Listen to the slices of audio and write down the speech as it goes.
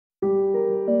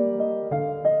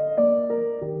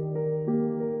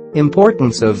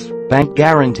Importance of bank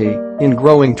guarantee in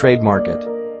growing trade market.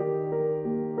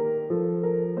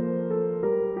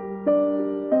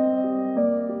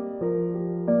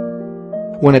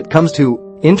 When it comes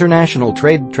to international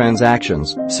trade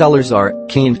transactions, sellers are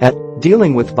keen at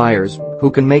dealing with buyers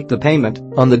who can make the payment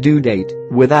on the due date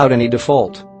without any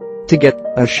default. To get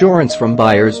assurance from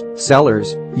buyers,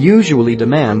 sellers usually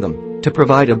demand them to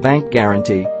provide a bank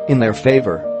guarantee in their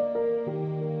favor.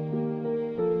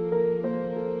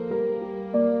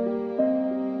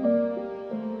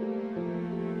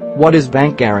 What is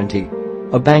bank guarantee?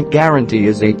 A bank guarantee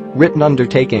is a written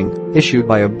undertaking issued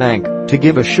by a bank to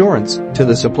give assurance to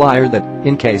the supplier that,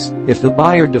 in case if the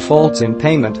buyer defaults in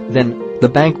payment, then the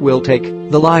bank will take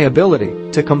the liability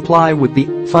to comply with the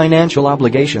financial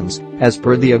obligations as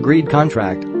per the agreed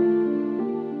contract.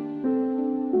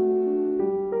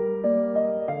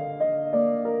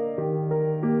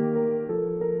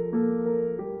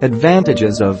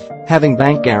 Advantages of having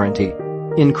bank guarantee: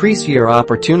 increase your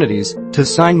opportunities to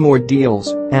sign more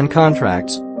deals and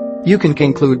contracts. You can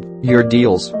conclude your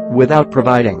deals without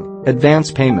providing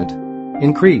advance payment.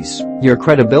 Increase your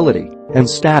credibility and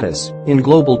status in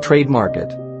global trade market.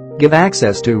 Give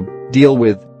access to deal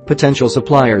with potential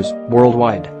suppliers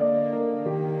worldwide.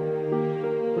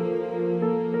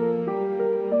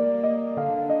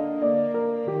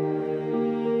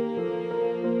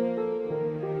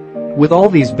 With all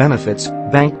these benefits,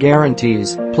 bank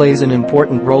guarantees plays an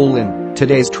important role in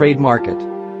today's trade market.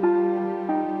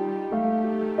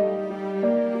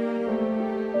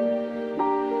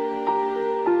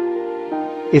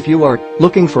 If you are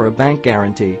looking for a bank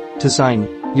guarantee to sign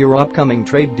your upcoming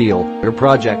trade deal or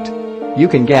project, you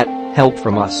can get help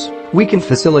from us. We can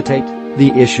facilitate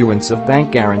the issuance of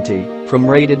bank guarantee from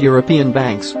rated European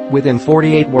banks within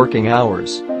 48 working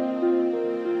hours.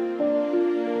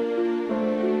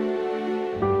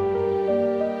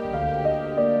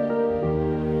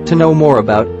 To know more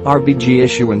about RBG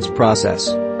issuance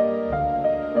process,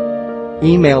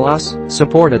 email us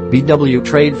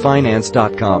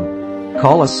support@bwtradefinance.com.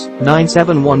 Call us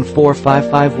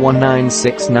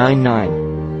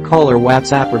 971-455-19699. Call or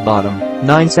WhatsApp or bottom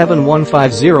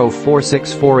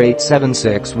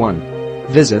 9715046487661.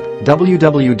 Visit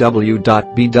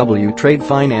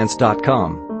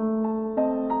www.bwtradefinance.com.